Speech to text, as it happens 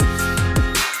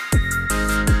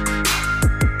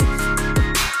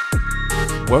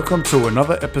Welcome to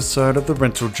another episode of the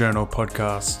Rental Journal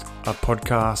podcast, a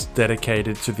podcast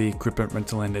dedicated to the equipment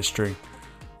rental industry.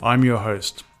 I'm your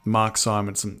host, Mark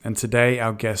Simonson, and today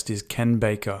our guest is Ken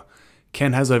Baker.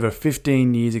 Ken has over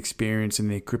 15 years experience in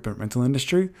the equipment rental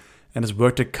industry and has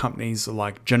worked at companies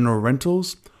like General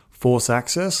Rentals, Force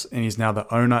Access, and he's now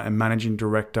the owner and managing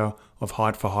director of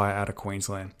Hire for Hire out of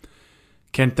Queensland.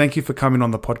 Ken, thank you for coming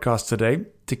on the podcast today.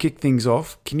 To kick things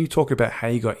off, can you talk about how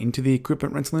you got into the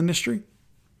equipment rental industry?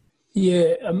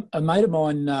 Yeah, a mate of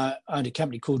mine owned a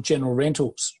company called General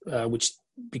Rentals, which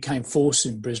became Force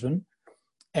in Brisbane,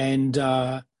 and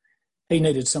he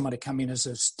needed someone to come in as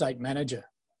a state manager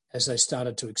as they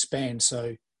started to expand.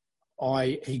 So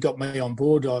he got me on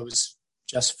board. I was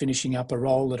just finishing up a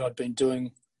role that I'd been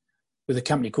doing with a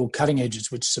company called Cutting Edges,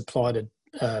 which supplied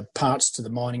parts to the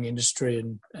mining industry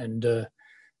and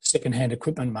second-hand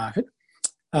equipment market.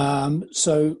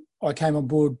 So I came on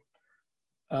board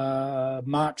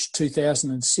March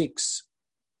 2006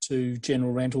 to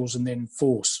General Rentals and then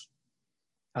Force.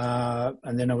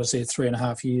 And then I was there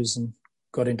 3.5 years and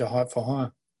got into Hire for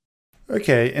Hire.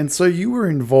 Okay, and so you were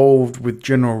involved with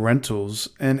General Rentals,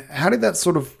 and how did that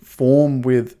sort of form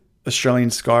with Australian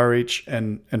Skyreach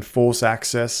and Force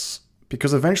Access?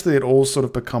 Because eventually it all sort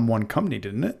of become one company,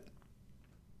 didn't it?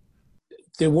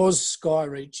 There was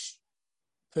Skyreach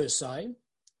per se,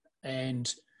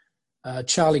 and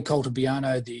Charlie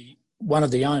Caltabiano, one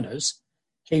of the owners,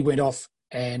 he went off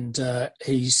and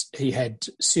he had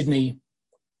Sydney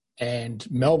and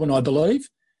Melbourne, I believe,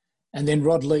 and then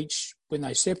Rod Leach, when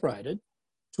they separated,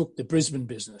 took the Brisbane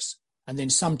business. And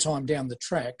then sometime down the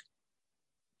track,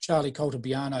 Charlie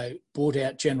Caltabiano bought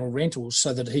out General Rentals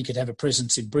so that he could have a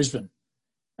presence in Brisbane.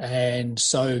 And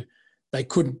so they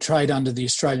couldn't trade under the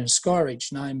Australian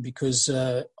Skyreach name because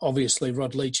obviously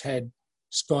Rod Leach had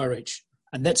Skyreach.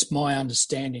 And that's my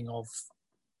understanding of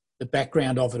the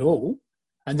background of it all.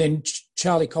 And then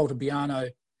Charlie Caltabiano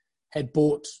had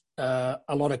bought a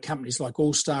lot of companies like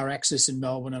All Star Access in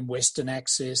Melbourne and Western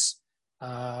Access,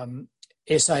 SA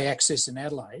Access in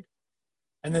Adelaide.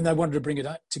 And then they wanted to bring it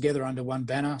together under one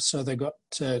banner. So they got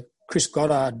Chris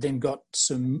Goddard, then got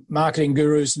some marketing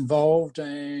gurus involved,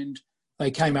 and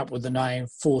they came up with the name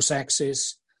Force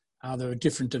Access. There were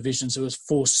different divisions. There was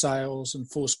Force Sales,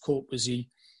 and Force Corp was the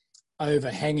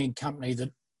overhanging company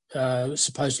that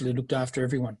supposedly looked after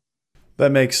everyone.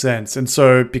 That makes sense. And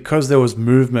so because there was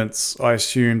movements, I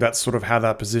assume that's sort of how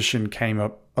that position came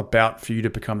about for you to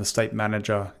become the state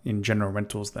manager in General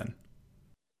Rentals then.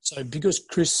 So because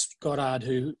Chris Goddard,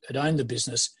 who had owned the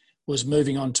business, was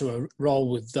moving on to a role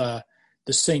with the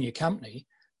senior company,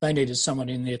 they needed someone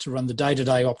in there to run the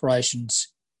day-to-day operations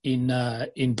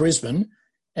in Brisbane.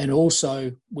 And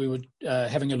also we were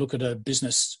having a look at a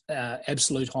business,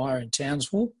 Absolute Hire in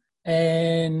Townsville,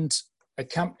 and a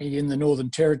company in the Northern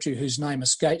Territory whose name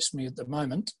escapes me at the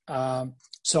moment.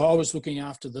 So I was looking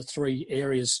after the three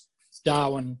areas,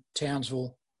 Darwin,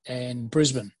 Townsville and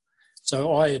Brisbane.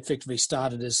 So I effectively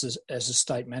started as a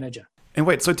state manager. And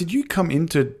wait, so did you come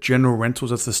into General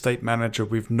Rentals as the state manager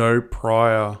with no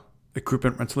prior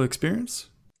equipment rental experience?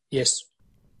 Yes.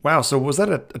 Wow, so was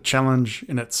that a challenge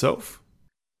in itself?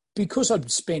 Because I'd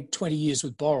spent 20 years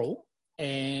with Boral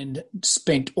and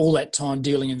spent all that time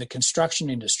dealing in the construction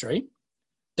industry,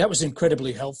 that was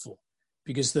incredibly helpful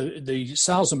because the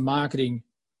sales and marketing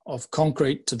of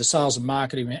concrete to the sales and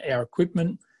marketing of our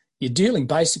equipment, you're dealing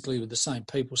basically with the same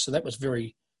people, so that was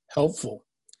very helpful.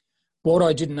 What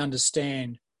I didn't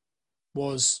understand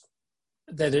was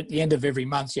that at the end of every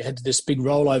month you had this big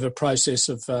rollover process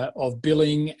of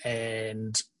billing,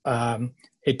 and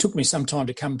it took me some time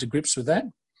to come to grips with that.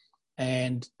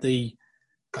 And the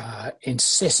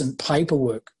incessant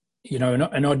paperwork,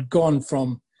 and I'd gone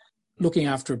from looking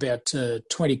after about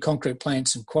 20 concrete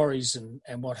plants and quarries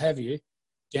and what have you,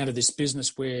 down to this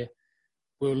business where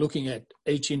we were looking at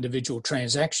each individual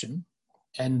transaction.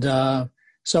 And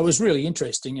so it was really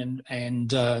interesting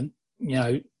and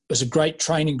it was a great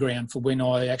training ground for when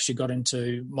I actually got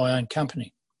into my own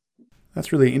company.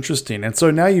 That's really interesting. And so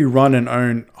now you run and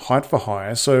own Hire for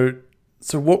Hire. So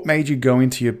what made you go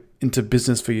into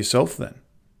business for yourself then?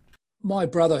 My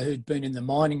brother, who'd been in the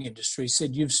mining industry,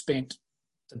 said, "You've spent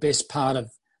the best part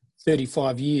of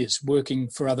 35 years working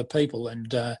for other people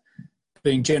and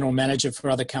being general manager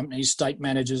for other companies, state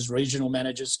managers, regional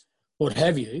managers, what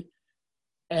have you."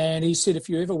 And he said, if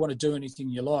you ever want to do anything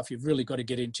in your life, you've really got to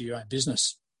get into your own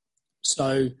business.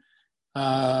 So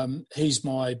he's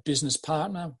my business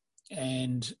partner,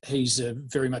 and he's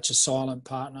very much a silent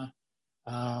partner.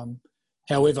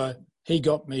 However, he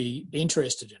got me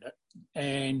interested in it,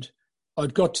 and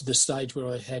I'd got to the stage where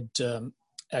I had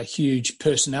a huge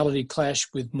personality clash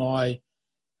with my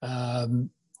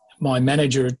my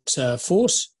manager at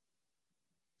Force.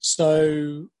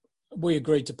 So we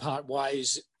agreed to part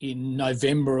ways in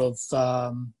November of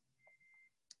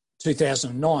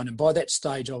 2009. And by that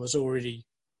stage, I was already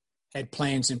had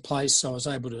plans in place. So I was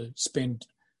able to spend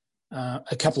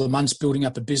a couple of months building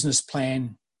up a business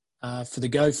plan for the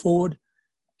go forward.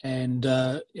 And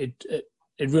it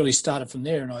really started from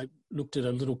there. And I looked at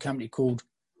a little company called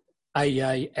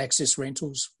AEA Access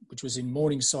Rentals, which was in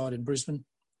Morningside in Brisbane.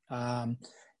 Had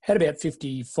about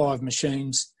 55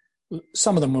 machines.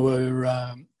 Some of them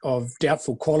were of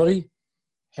doubtful quality.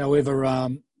 However,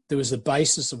 there was the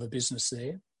basis of a business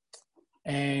there.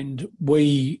 And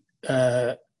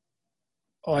I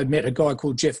met a guy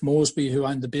called Jeff Moresby who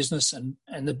owned the business, and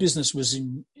the business was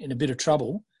in a bit of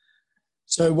trouble.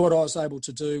 So what I was able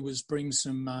to do was bring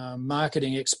some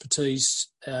marketing expertise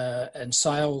and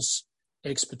sales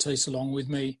expertise along with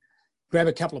me, grab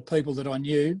a couple of people that I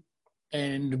knew,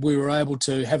 and we were able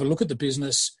to have a look at the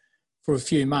business for a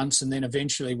few months, and then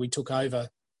eventually we took over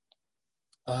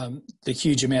the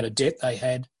huge amount of debt they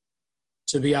had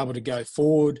to be able to go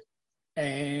forward.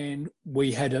 And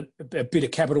we had a bit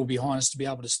of capital behind us to be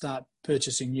able to start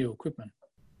purchasing new equipment.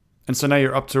 And so now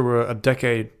you're up to a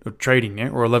decade of trading, yeah,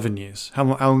 or 11 years. How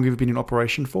long have you been in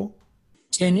operation for?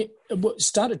 10.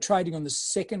 Started trading on the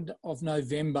 2nd of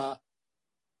November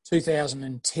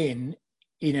 2010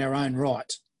 in our own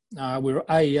right. We were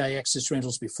AEA Access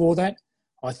Rentals before that.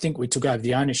 I think we took over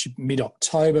the ownership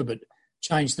mid-October, but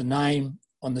changed the name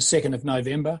on the 2nd of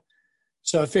November.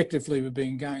 So effectively, we've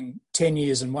been going 10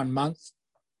 years and 1 month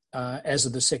as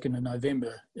of the 2nd of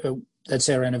November. That's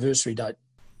our anniversary date.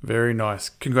 Very nice.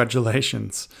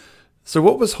 Congratulations. So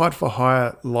what was Hide for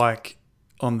Hire like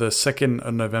on the 2nd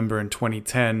of November in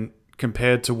 2010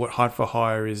 compared to what Hide for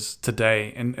Hire is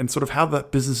today, and sort of how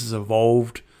that business has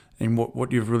evolved and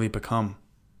what you've really become?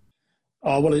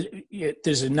 Oh, well,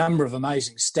 there's a number of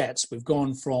amazing stats. We've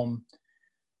gone from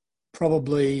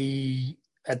probably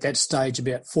at that stage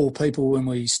about 4 people when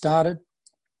we started,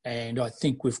 and I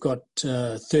think we've got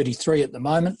 33 at the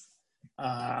moment.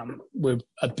 We're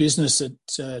a business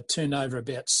that turned over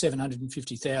about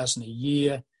 $750,000 a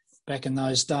year back in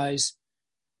those days,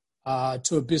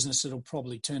 to a business that'll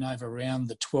probably turn over around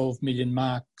the 12 million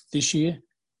mark this year,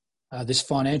 this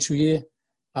financial year.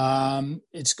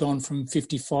 It's gone from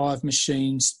 55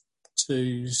 machines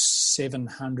to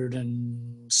 700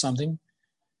 and something.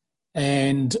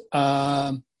 And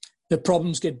the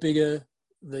problems get bigger.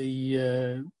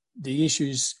 The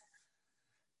issues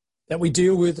that we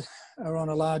deal with are on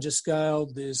a larger scale.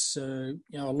 There's a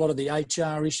lot of the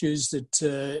HR issues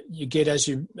that you get as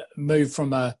you move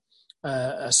from a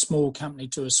small company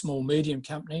to a small medium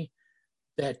company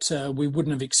that we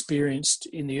wouldn't have experienced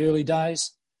in the early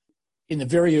days. In the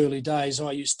very early days,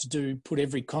 I used to put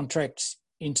every contract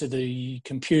into the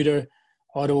computer.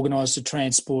 I'd organise the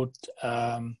transport,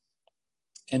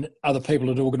 and other people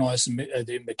had organised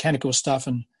the mechanical stuff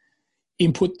and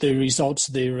input the results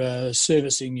of their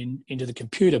servicing into the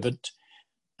computer. But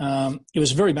it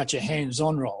was very much a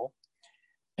hands-on role.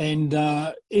 And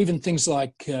even things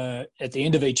like at the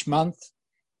end of each month,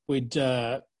 we'd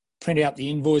print out the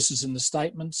invoices and the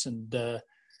statements, and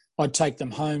I'd take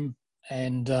them home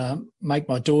and make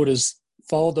my daughters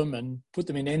fold them and put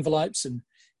them in envelopes. And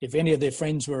if any of their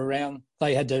friends were around,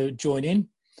 they had to join in.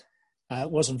 It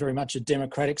wasn't very much a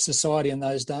democratic society in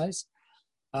those days.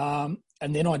 And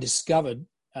then I discovered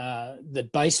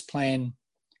that Base Plan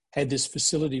had this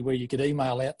facility where you could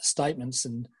email out the statements,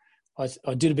 and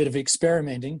I did a bit of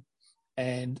experimenting,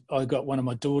 and I got one of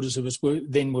my daughters who was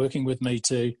then working with me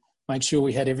to make sure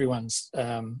we had everyone's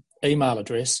email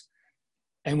address.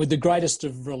 And with the greatest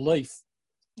of relief,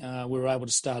 we were able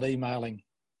to start emailing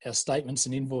our statements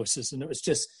and invoices. And it was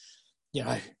just,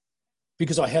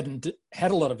 because I hadn't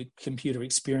had a lot of computer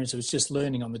experience, I was just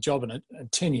learning on the job. And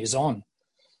 10 years on,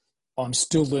 I'm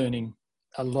still learning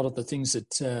a lot of the things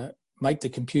that make the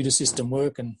computer system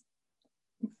work and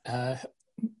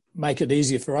make it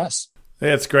easier for us.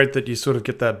 Yeah, it's great that you sort of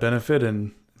get that benefit,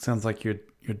 and it sounds like your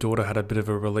daughter had a bit of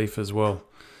a relief as well.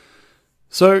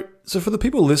 So for the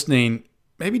people listening,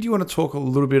 maybe do you want to talk a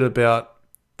little bit about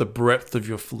the breadth of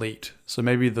your fleet? So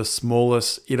maybe the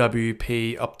smallest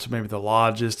EWP up to maybe the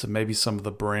largest, and maybe some of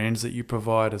the brands that you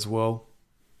provide as well.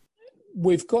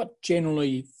 We've got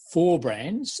generally 4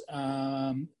 brands.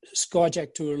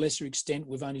 Skyjack, to a lesser extent,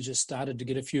 we've only just started to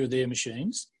get a few of their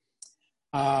machines.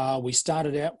 We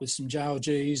started out with some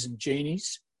JLGs and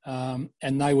Genies,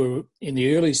 and they were, in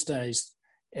the early days,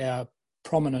 our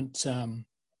prominent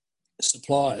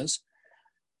suppliers.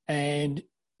 And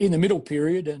in the middle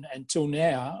period and until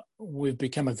now, we've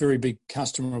become a very big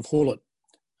customer of Haulet.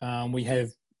 We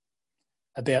have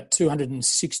about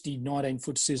 260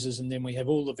 19-foot scissors, and then we have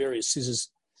all the various scissors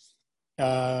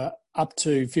up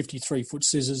to 53-foot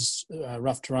scissors,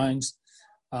 rough terrains.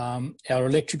 Our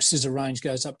electric scissor range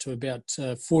goes up to about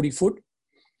 40 foot.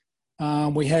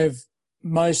 We have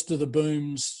most of the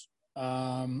booms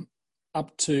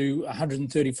up to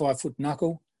 135-foot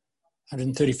knuckle,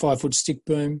 135-foot stick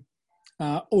boom.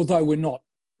 Although we're not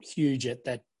huge at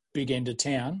that big end of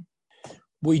town,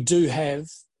 we do have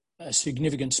a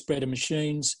significant spread of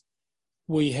machines.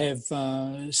 We have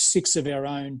 6 of our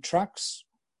own trucks,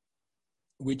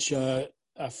 which are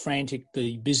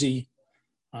frantically busy.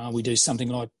 We do something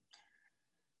like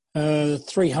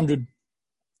 300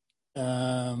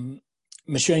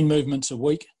 machine movements a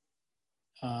week.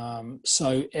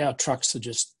 So our trucks are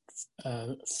just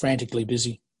frantically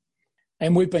busy.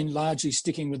 And we've been largely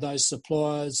sticking with those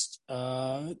suppliers.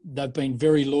 They've been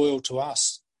very loyal to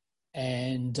us,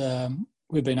 and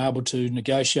we've been able to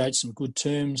negotiate some good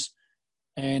terms.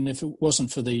 And if it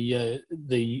wasn't for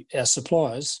our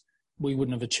suppliers, we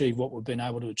wouldn't have achieved what we've been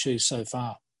able to achieve so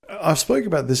far. I've spoke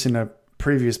about this in a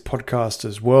previous podcast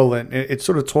as well, and it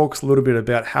sort of talks a little bit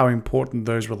about how important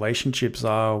those relationships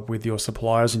are with your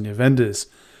suppliers and your vendors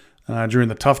during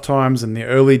the tough times and the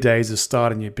early days of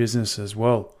starting your business as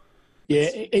well. Yeah,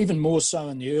 even more so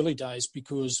in the early days,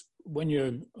 because when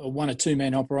you're a 1 or 2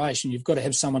 man operation, you've got to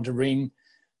have someone to ring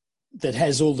that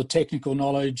has all the technical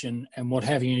knowledge and what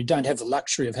have you. You don't have the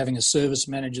luxury of having a service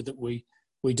manager that we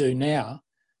do now.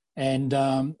 And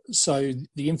so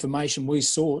the information we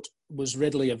sought was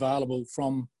readily available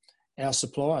from our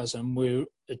suppliers, and we're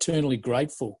eternally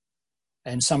grateful.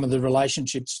 And some of the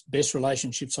best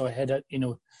relationships I had in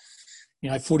a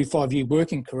 45-year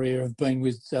working career have been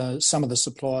with some of the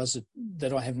suppliers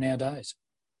that I have nowadays.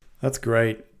 That's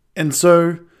great. And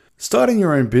so starting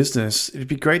your own business, it'd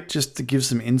be great just to give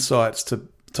some insights to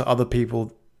other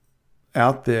people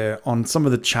out there on some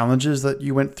of the challenges that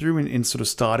you went through in sort of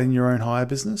starting your own hire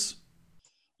business.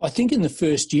 I think in the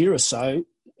first year or so,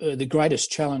 the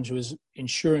greatest challenge was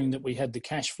ensuring that we had the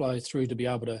cash flow through to be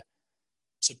able to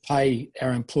pay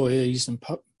our employees and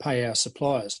pay our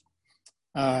suppliers.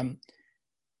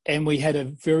 And we had a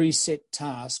very set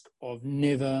task of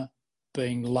never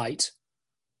being late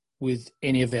with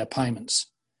any of our payments.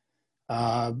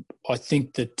 I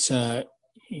think that,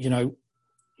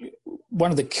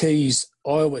 one of the keys I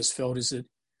always felt is that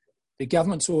the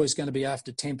government's always going to be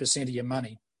after 10% of your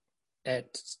money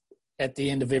at the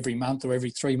end of every month or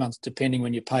every 3 months, depending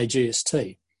when you pay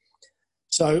GST.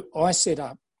 So I set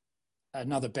up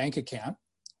another bank account,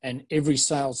 and every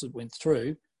sales that went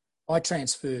through, I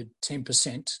transferred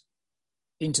 10%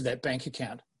 into that bank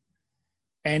account.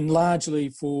 And largely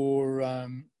for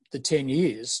the 10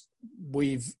 years,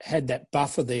 we've had that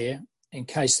buffer there in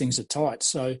case things are tight.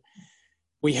 So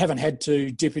we haven't had to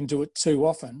dip into it too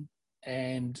often,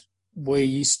 and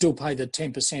we still pay the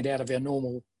 10% out of our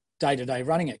normal day-to-day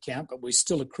running account, but we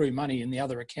still accrue money in the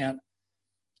other account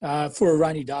for a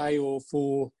rainy day or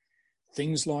for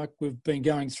things like we've been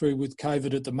going through with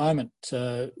COVID at the moment.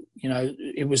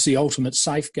 It was the ultimate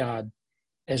safeguard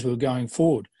as we were going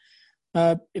forward.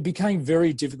 It became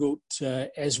very difficult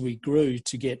as we grew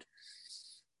to get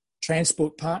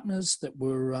transport partners that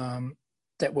were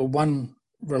one,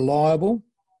 reliable,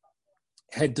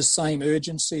 had the same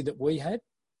urgency that we had.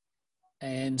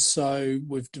 And so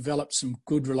we've developed some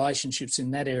good relationships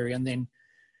in that area. And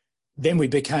then we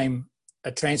became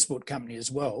a transport company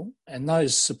as well. And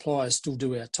those suppliers still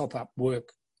do our top-up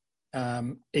work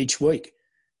each week.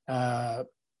 And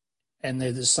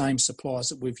they're the same suppliers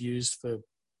that we've used for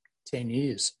 10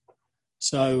 years.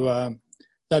 So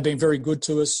they've been very good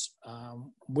to us.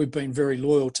 We've been very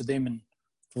loyal to them, and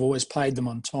we've always paid them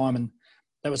on time. And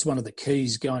that was one of the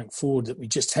keys going forward, that we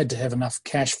just had to have enough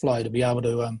cash flow to be able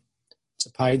to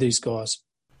pay these guys.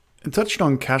 And touching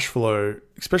on cash flow,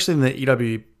 especially in the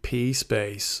EWP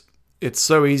space, it's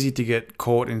so easy to get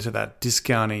caught into that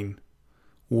discounting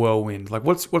whirlwind. Like,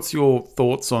 what's your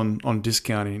thoughts on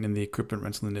discounting in the equipment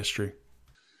rental industry?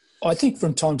 I think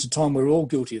from time to time we're all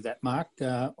guilty of that, Mark.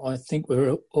 I think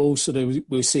we're all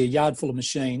we see a yard full of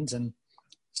machines and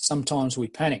sometimes we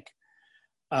panic.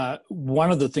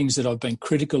 One of the things that I've been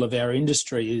critical of our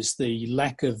industry is the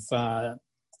lack of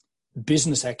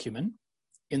business acumen,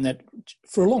 in that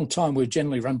for a long time we're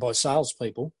generally run by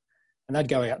salespeople, and they'd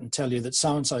go out and tell you that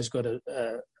so-and-so's got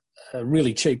a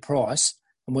really cheap price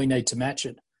and we need to match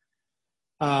it.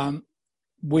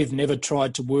 We've never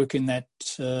tried to work in that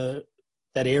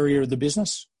area of the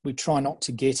business. We try not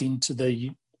to get into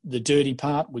the dirty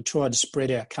part. We try to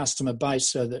spread our customer base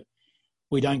so that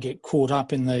we don't get caught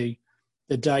up in the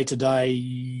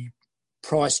day-to-day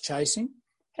price chasing.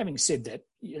 Having said that,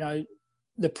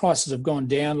 the prices have gone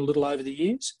down a little over the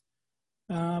years,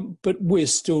 but we're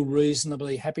still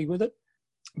reasonably happy with it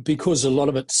because a lot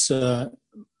of it's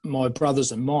my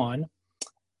brothers and mine.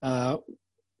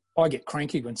 I get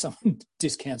cranky when someone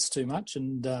discounts too much,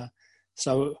 and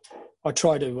so I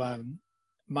try to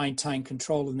maintain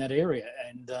control in that area,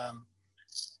 and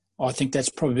I think that's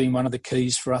probably been one of the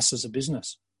keys for us as a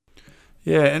business.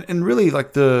 Yeah, and really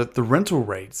like the rental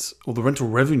rates, or the rental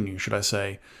revenue, should I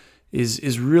say,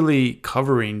 is really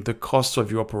covering the costs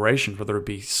of your operation, whether it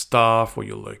be staff or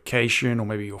your location or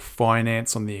maybe your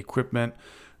finance on the equipment,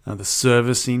 the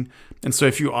servicing. And so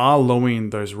if you are lowering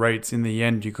those rates, in the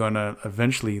end, you're going to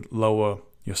eventually lower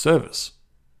your service.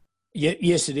 Yeah,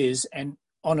 yes, it is. And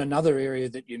on another area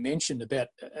that you mentioned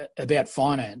about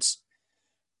finance,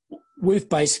 we've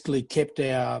basically kept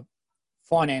our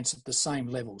finance at the same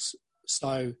levels.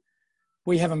 So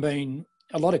we haven't been,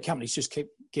 a lot of companies just keep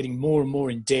getting more and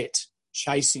more in debt,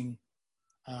 chasing,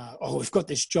 we've got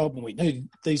this job and we need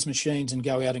these machines, and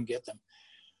go out and get them.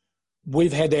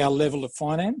 We've had our level of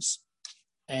finance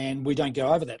and we don't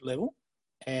go over that level,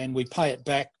 and we pay it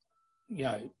back. You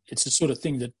know, it's the sort of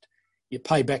thing that you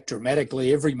pay back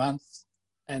dramatically every month.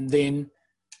 And then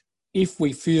if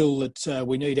we feel that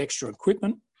we need extra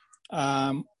equipment,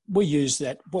 we use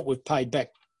that, what we've paid back,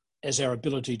 as our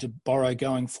ability to borrow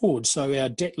going forward. So our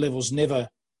debt levels never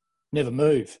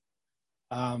move.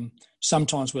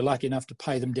 Sometimes we're lucky enough to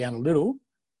pay them down a little.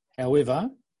 However,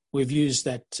 we've used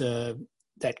that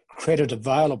credit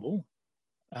available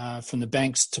from the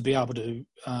banks to be able to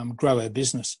grow our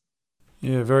business.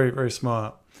 Yeah, very, very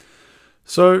smart.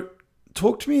 So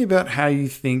talk to me about how you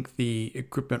think the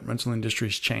equipment rental industry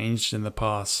has changed in the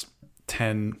past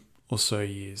 10 or so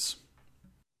years.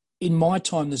 In my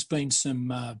time, there's been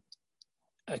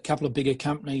a couple of bigger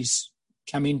companies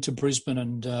come into Brisbane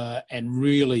and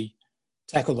really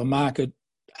tackle the market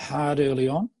hard early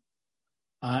on.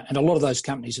 And a lot of those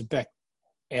companies are back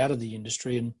out of the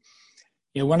industry. And,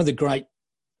 you know, one of the great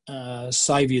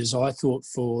saviours, I thought,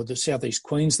 for the southeast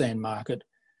Queensland market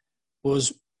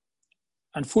was,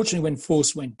 unfortunately, when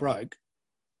Force went broke,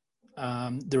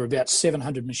 there were about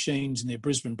 700 machines in their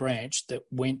Brisbane branch that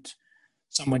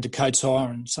some went to Coates Hire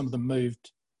and some of them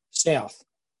moved south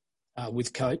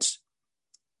with Coates.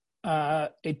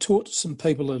 It taught some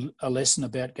people a lesson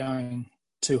about going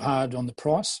too hard on the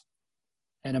price,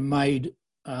 and it made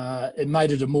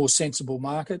it a more sensible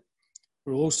market.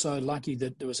 We're also lucky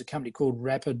that there was a company called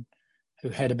Rapid who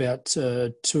had about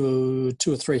two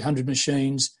or 300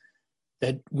 machines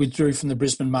that withdrew from the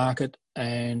Brisbane market,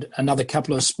 and another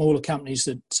couple of smaller companies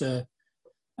that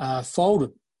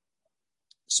folded.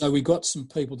 So we got some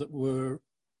people that were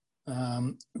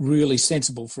really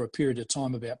sensible for a period of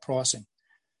time about pricing.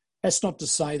 That's not to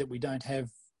say that we don't have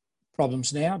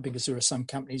problems now, because there are some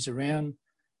companies around,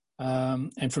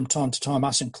 and from time to time,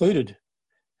 us included,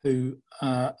 who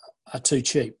are too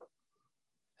cheap.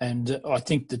 And I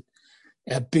think that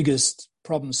our biggest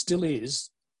problem still is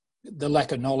the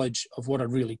lack of knowledge of what it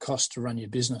really costs to run your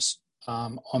business.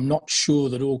 I'm not sure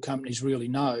that all companies really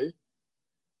know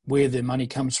where their money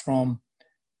comes from,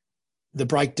 the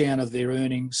breakdown of their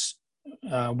earnings,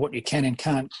 what you can and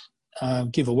can't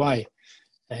give away.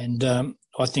 And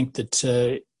I think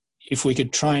that if we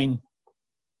could train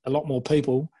a lot more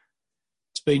people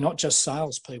to be not just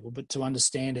salespeople, but to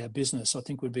understand our business, I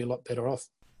think we'd be a lot better off.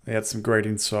 That's some great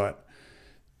insight.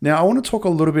 Now, I want to talk a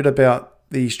little bit about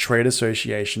these trade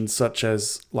associations, such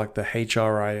as like the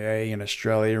HRIA in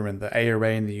Australia and the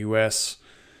ARA in the US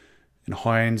and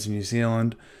Hines in New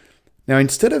Zealand. Now,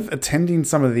 instead of attending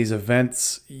some of these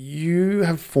events, you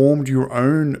have formed your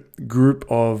own group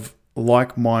of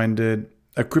like-minded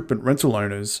equipment rental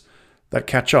owners that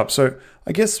catch up. So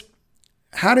I guess,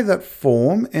 how did that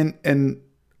form, and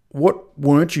what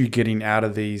weren't you getting out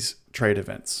of these trade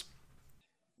events?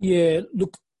 Yeah,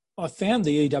 look, I found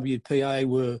the EWPA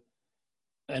were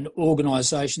an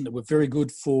organisation that were very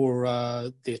good for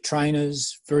their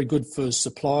trainers, very good for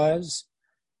suppliers,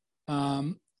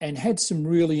 and had some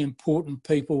really important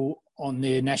people on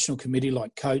their national committee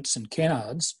like Coates and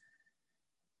Kennards.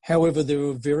 However, there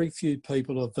were very few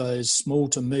people of those small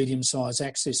to medium-sized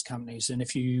access companies, and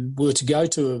if you were to go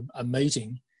to a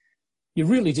meeting, you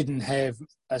really didn't have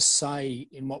a say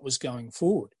in what was going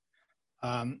forward.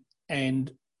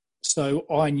 And so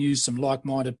I knew some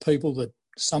like-minded people,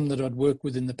 some that I'd worked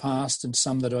with in the past and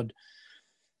some that I'd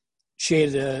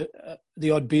shared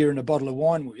the odd beer and a bottle of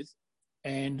wine with.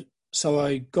 And so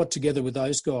I got together with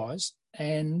those guys,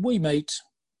 and we meet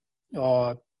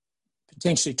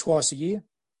potentially twice a year.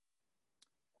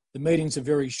 The meetings are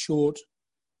very short.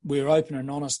 We're open and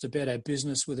honest about our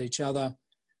business with each other.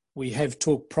 We have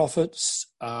talked profits.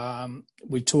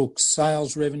 We talk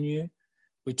sales revenue.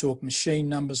 We talk machine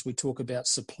numbers. We talk about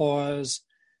suppliers.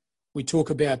 We talk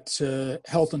about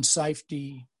health and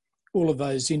safety, all of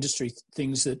those industry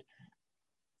things that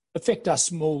affect us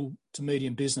small to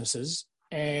medium businesses.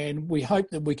 And we hope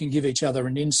that we can give each other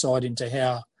an insight into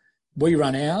how we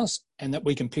run ours and that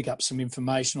we can pick up some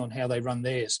information on how they run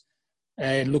theirs.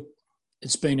 And look,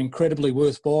 it's been incredibly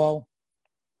worthwhile.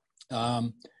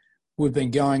 We've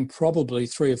been going probably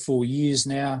 3 or 4 years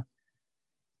now.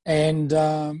 And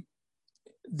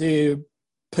they're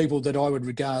people that I would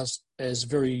regard as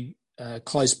very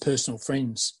close personal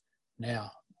friends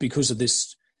now because of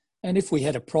this. And if we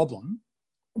had a problem,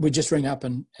 we'd just ring up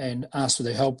and ask for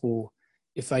their help, or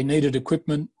if they needed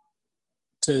equipment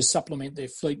to supplement their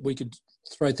fleet, we could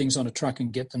throw things on a truck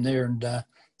and get them there,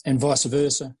 and vice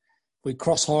versa. We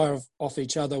cross-hire off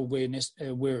each other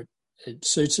where it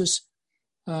suits us,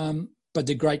 but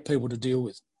they're great people to deal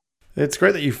with. It's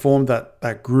great that you formed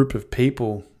that group of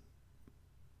people.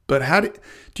 But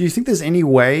do you think there's any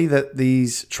way that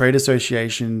these trade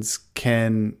associations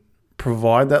can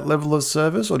provide that level of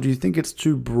service, or do you think it's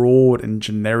too broad and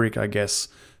generic, I guess,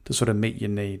 to sort of meet your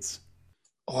needs?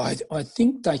 I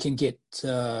think they can get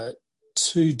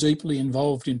too deeply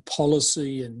involved in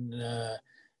policy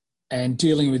and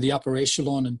dealing with the upper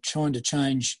echelon and trying to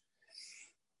change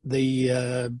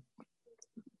the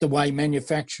way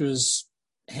manufacturers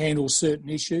handle certain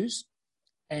issues,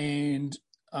 and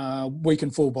we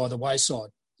can fall by the wayside.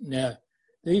 Now,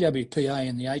 the EWPA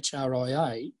and the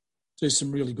HRIA do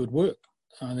some really good work.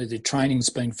 Their training's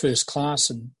been first class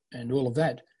and all of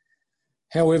that.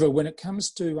 However, when it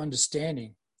comes to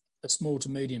understanding a small to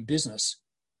medium business,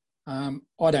 I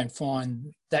don't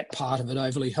find that part of it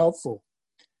overly helpful.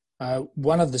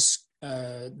 One of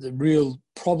the real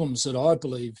problems that I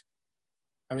believe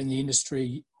are in the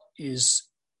industry is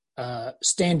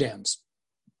stand downs.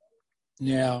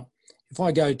 Now, if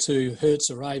I go to Hertz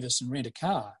or Avis and rent a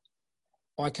car,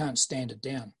 I can't stand it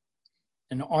down.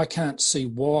 And I can't see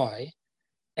why,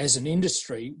 as an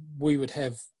industry, we would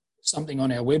have something on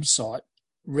our website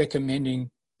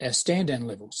recommending our stand down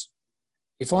levels.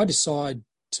 If I decide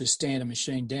to stand a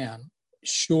machine down,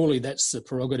 surely that's the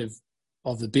prerogative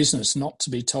of the business, not to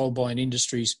be told by an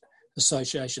industry's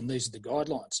association, these are the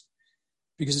guidelines.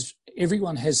 Because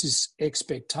everyone has this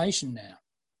expectation now.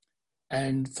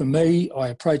 And for me, I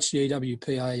approached the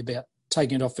EWPA about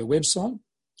taking it off their website,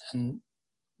 and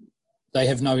they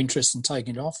have no interest in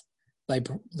taking it off. They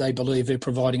believe they're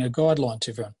providing a guideline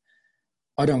to everyone.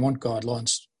 I don't want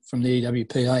guidelines from the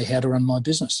EWPA how to run my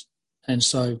business. And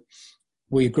so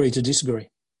we agree to disagree.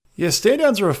 Yeah, stand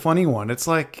downs are a funny one. It's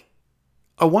like,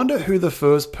 I wonder who the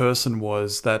first person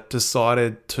was that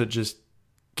decided to just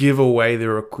give away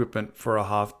their equipment for a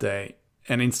half day.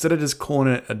 And instead of just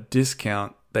calling it a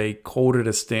discount, they called it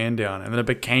a stand down, and then it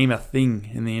became a thing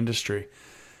in the industry.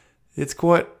 It's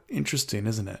quite interesting,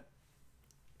 isn't it?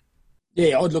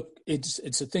 Yeah,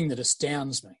 it's a thing that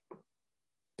astounds me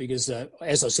because,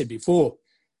 as I said before,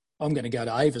 I'm going to go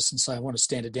to Avis and say I want to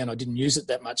stand it down. I didn't use it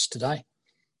that much today,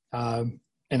 and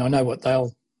I know what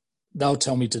they'll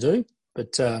tell me to do.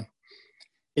 But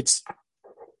it's,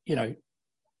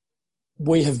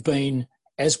 we have been,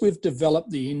 as we've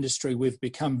developed the industry, we've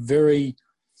become very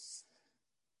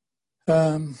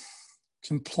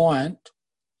compliant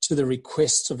to the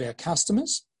requests of our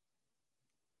customers,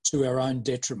 to our own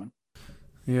detriment.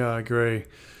 Yeah, I agree.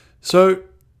 So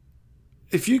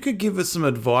if you could give us some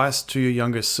advice to your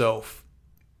younger self,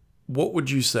 what would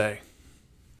you say?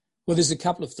 Well, there's a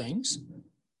couple of things.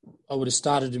 I would have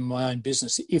started in my own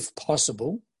business, if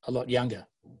possible, a lot younger,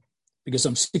 because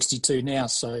I'm 62 now.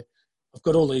 So I've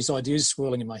got all these ideas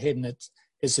swirling in my head, and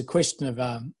it's a question of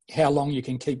how long you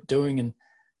can keep doing and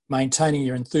maintaining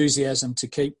your enthusiasm to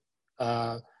keep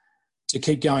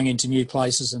going into new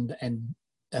places and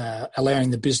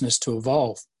allowing the business to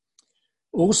evolve.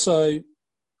 Also,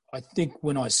 I think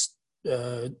when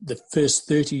the first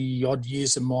 30 odd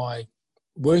years of my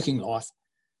working life,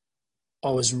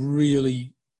 I was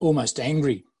really almost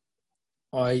angry.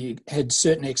 I had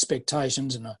certain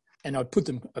expectations and I put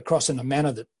them across in a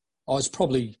manner that I was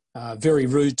probably very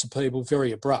rude to people,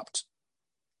 very abrupt.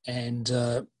 And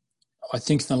I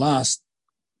think in the last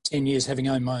 10 years having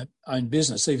owned my own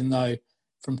business, even though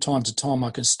from time to time I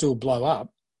can still blow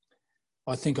up,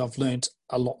 I think I've learnt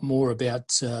a lot more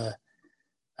about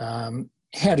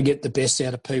how to get the best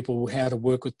out of people, how to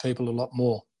work with people a lot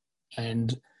more.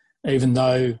 And even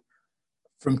though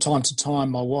from time to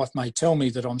time my wife may tell me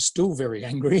that I'm still very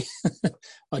angry,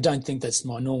 I don't think that's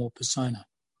my normal persona.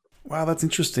 Wow, that's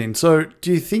interesting. So,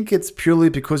 do you think it's purely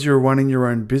because you're running your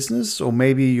own business, or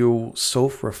maybe you're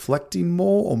self reflecting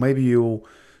more, or maybe you're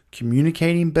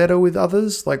communicating better with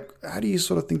others? Like, how do you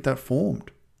sort of think that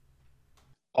formed?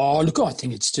 Oh, look, I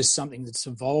think it's just something that's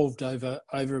evolved over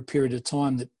a period of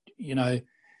time. That you know,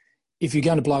 if you're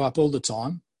going to blow up all the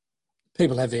time,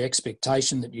 people have the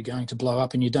expectation that you're going to blow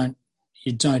up, and you don't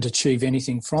achieve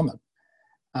anything from it.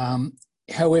 Um,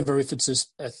 However, if it's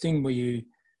a thing where you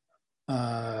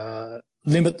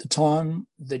limit the time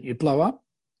that you blow up,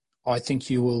 I think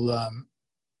you'll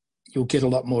get a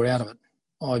lot more out of it.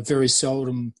 I very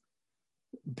seldom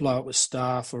blow up with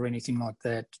staff or anything like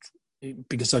that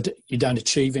because you don't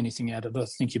achieve anything out of it. I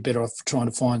think you're better off trying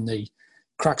to find the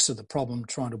crux of the problem,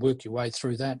 trying to work your way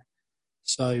through that.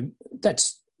 So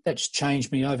that's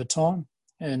changed me over time,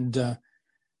 and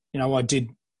I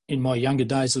did in my younger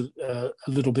days a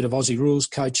little bit of Aussie rules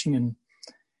coaching, and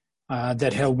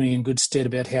that held me in good stead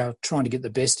about how trying to get the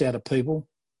best out of people.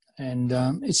 And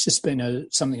it's just been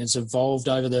something that's evolved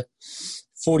over the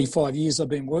 45 years I've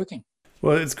been working.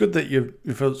 Well, it's good that you've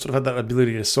sort of had that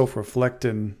ability to self reflect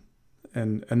and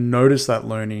notice that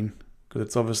learning, because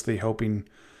it's obviously helping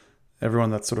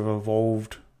everyone that's sort of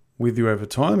evolved with you over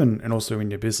time and also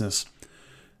in your business.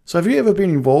 So have you ever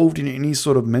been involved in any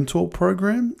sort of mentor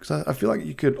program? Because I feel like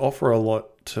you could offer a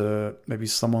lot to maybe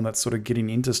someone that's sort of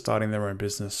getting into starting their own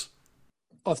business.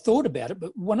 I've thought about it,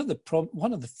 but one of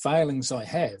the failings I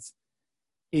have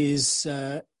is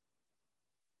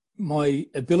my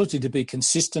ability to be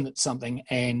consistent at something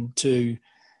and to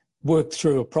work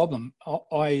through a problem.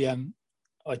 I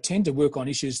tend to work on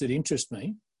issues that interest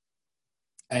me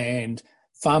and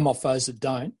farm off those that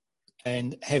don't,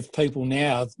 and have people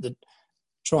now that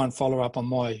try and follow up on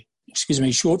my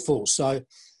shortfalls. So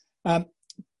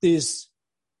there's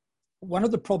one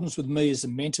of the problems with me as a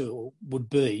mentor would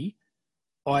be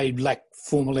I lack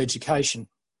formal education.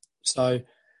 So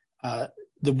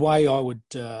the way I would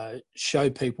show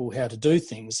people how to do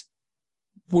things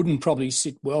wouldn't probably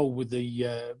sit well with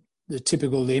the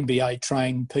typical MBA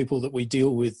trained people that we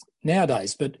deal with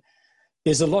nowadays. But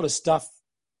there's a lot of stuff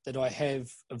that I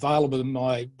have available in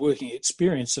my working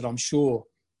experience that I'm sure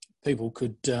people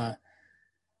could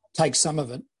take some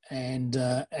of it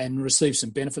and receive some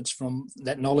benefits from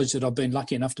that knowledge that I've been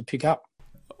lucky enough to pick up.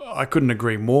 I couldn't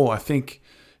agree more. I think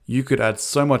you could add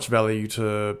so much value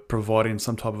to providing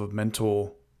some type of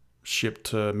mentorship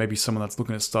to maybe someone that's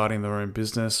looking at starting their own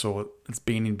business or that's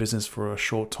been in business for a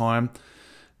short time,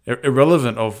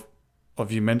 irrelevant of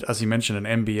you meant, as you mentioned,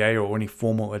 an MBA or any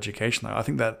formal education. I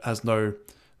think that has no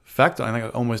factor. I think I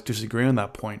almost disagree on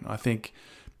that point. I think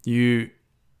you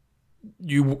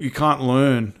can't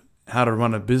learn how to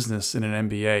run a business in an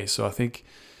MBA. So I think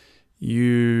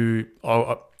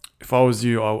if I was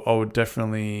you, I would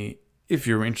definitely, if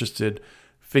you're interested,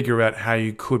 figure out how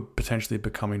you could potentially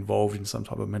become involved in some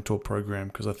type of mentor program,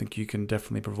 because I think you can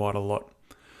definitely provide a lot.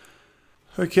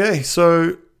 Okay,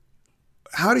 so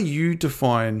how do you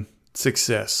define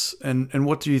success, and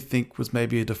what do you think was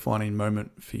maybe a defining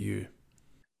moment for you?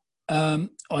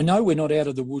 I know we're not out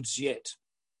of the woods yet.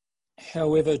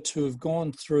 However, to have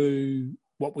gone through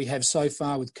what we have so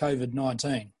far with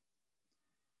COVID-19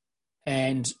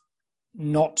 and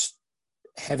not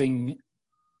having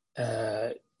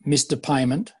missed a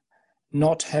payment,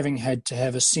 not having had to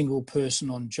have a single person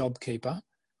on JobKeeper,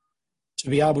 to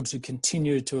be able to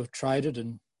continue to have traded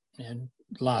and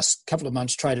last couple of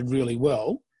months traded really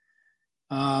well,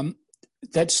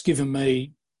 that's given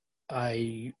me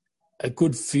a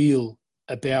good feel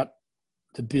about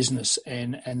the business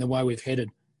and the way we've headed.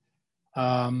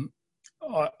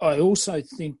 I also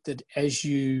think that as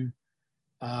you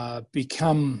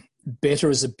become better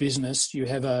as a business, you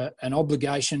have an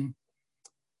obligation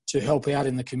to help out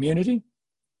in the community.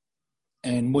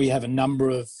 And we have a number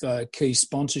of key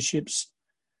sponsorships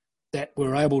that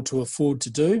we're able to afford to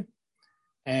do.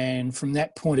 And from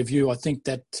that point of view, I think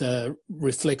that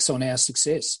reflects on our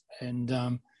success.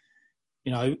 And,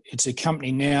 it's a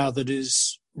company now that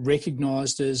is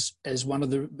recognised as one of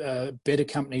the better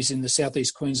companies in the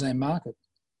Southeast Queensland market.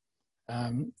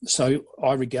 So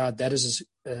I regard that as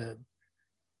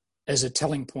a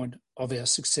telling point of our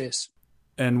success.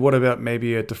 And what about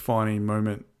maybe a defining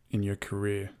moment in your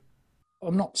career?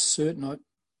 I'm not certain.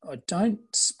 I don't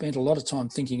spend a lot of time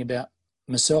thinking about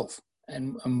myself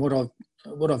and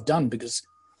what I've done, because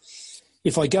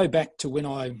if I go back to when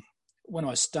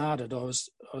I started, I was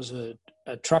a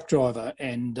truck driver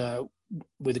and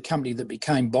with a company that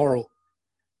became Boral,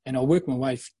 and I worked my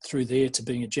way through there to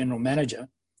being a general manager,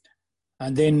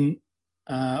 and then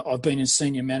I've been in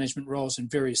senior management roles in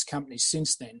various companies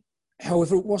since then.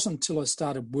 However, it wasn't until I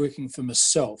started working for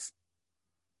myself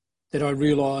that I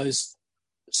realised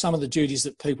some of the duties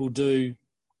that people do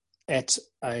at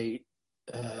a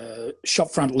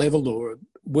shopfront level or a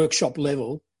workshop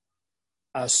level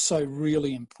are so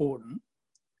really important.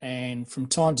 And from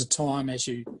time to time, as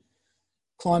you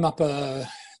climb up the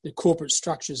corporate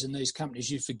structures in these companies,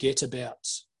 you forget about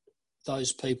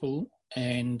those people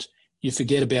and you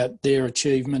forget about their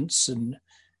achievements and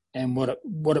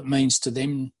what it means to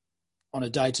them on a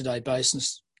day-to-day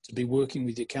basis to be working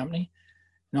with your company.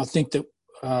 And I think that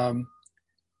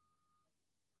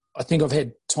I've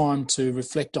had time to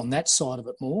reflect on that side of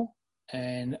it more,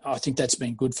 and I think that's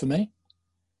been good for me.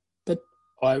 But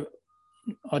I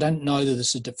don't know that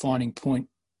it's a defining point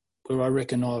where I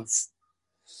reckon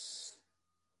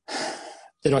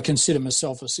that I consider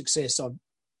myself a success. I'm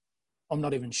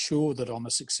not even sure that I'm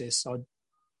a success.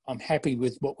 I'm happy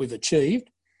with what we've achieved.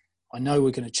 I know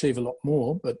we can achieve a lot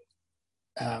more, but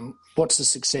what's the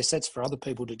success? That's for other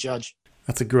people to judge.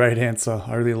 That's a great answer.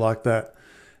 I really like that.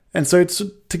 And so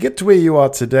to get to where you are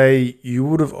today, you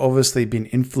would have obviously been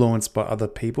influenced by other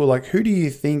people. Like, who do you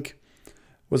think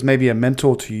was maybe a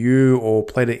mentor to you or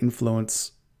played an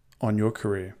influence on your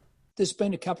career? There's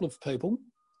been a couple of people.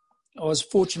 I was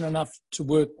fortunate enough to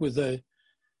work with a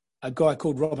guy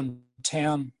called Robin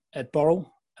Town at Boral.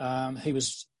 He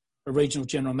was a regional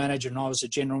general manager and I was a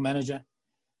general manager.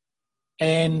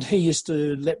 And he used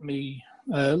to let me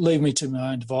leave me to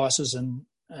my own devices,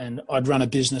 and I'd run a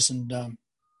business, and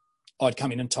I'd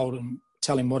come in and tell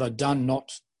him what I'd done,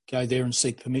 not go there and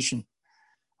seek permission.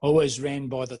 I always ran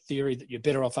by the theory that you're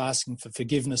better off asking for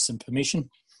forgiveness than permission.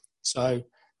 So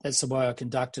that's the way I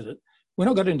conducted it. When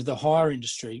I got into the hire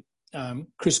industry,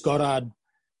 Chris Goddard,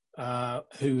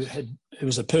 who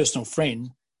was a personal friend,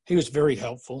 he was very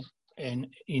helpful in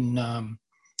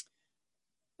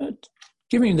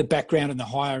giving the background in the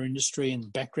hire industry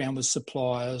and background with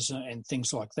suppliers and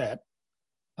things like that.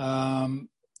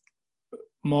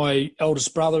 My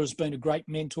eldest brother has been a great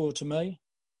mentor to me.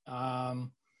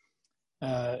 And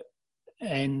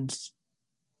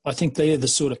I think they're the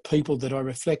sort of people that I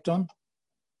reflect on.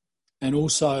 And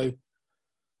also,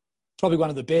 probably one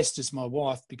of the best is my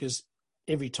wife, because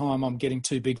every time I'm getting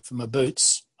too big for my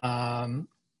boots,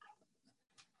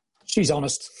 she's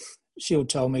honest. She'll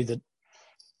tell me that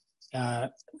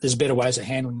there's better ways of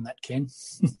handling that, Ken.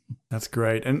 That's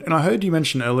great. And I heard you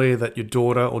mention earlier that your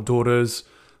daughter or daughters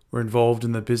were involved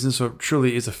in the business, so it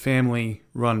truly is a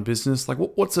family-run business. Like,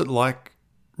 what's it like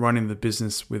running the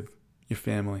business with your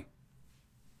family?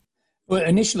 Well,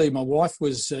 initially, my wife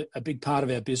was a big part of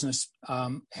our business.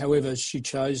 However, she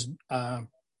chose to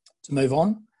move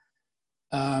on.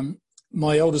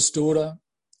 My eldest daughter,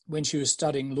 when she was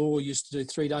studying law, used to do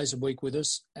 3 days a week with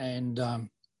us. And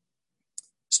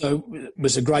so it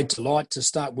was a great delight to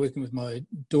start working with my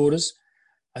daughters.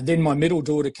 And then my middle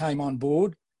daughter came on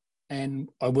board, and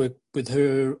I worked with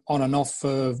her on and off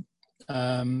for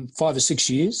 5 or 6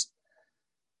 years.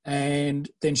 And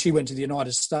then she went to the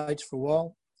United States for a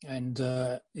while and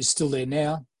is still there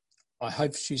now. I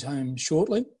hope she's home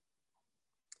shortly.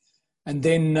 And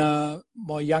then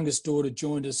my youngest daughter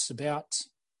joined us about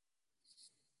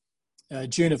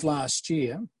June of last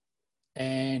year,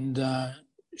 and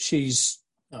she's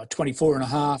 24 and a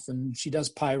half, and she does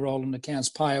payroll and accounts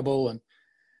payable and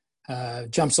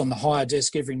jumps on the hire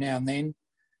desk every now and then.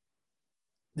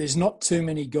 There's not too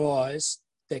many guys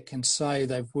that can say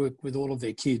they've worked with all of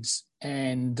their kids,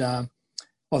 and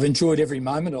I've enjoyed every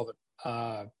moment of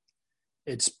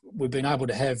it. We've been able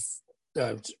to have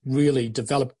really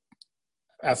develop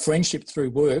our friendship through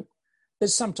work that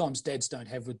sometimes dads don't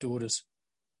have with daughters,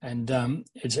 and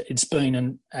it's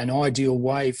been an ideal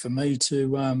way for me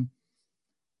to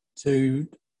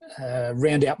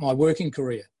round out my working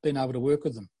career, being able to work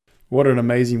with them. What an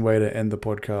amazing way to end the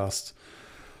podcast.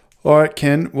 All right,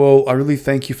 Ken. Well, I really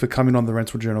thank you for coming on the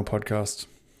Rental Journal podcast.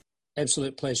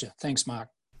 Absolute pleasure. Thanks, Mark.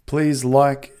 Please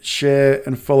like, share,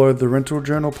 and follow the Rental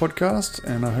Journal podcast,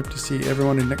 and I hope to see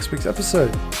everyone in next week's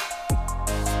episode.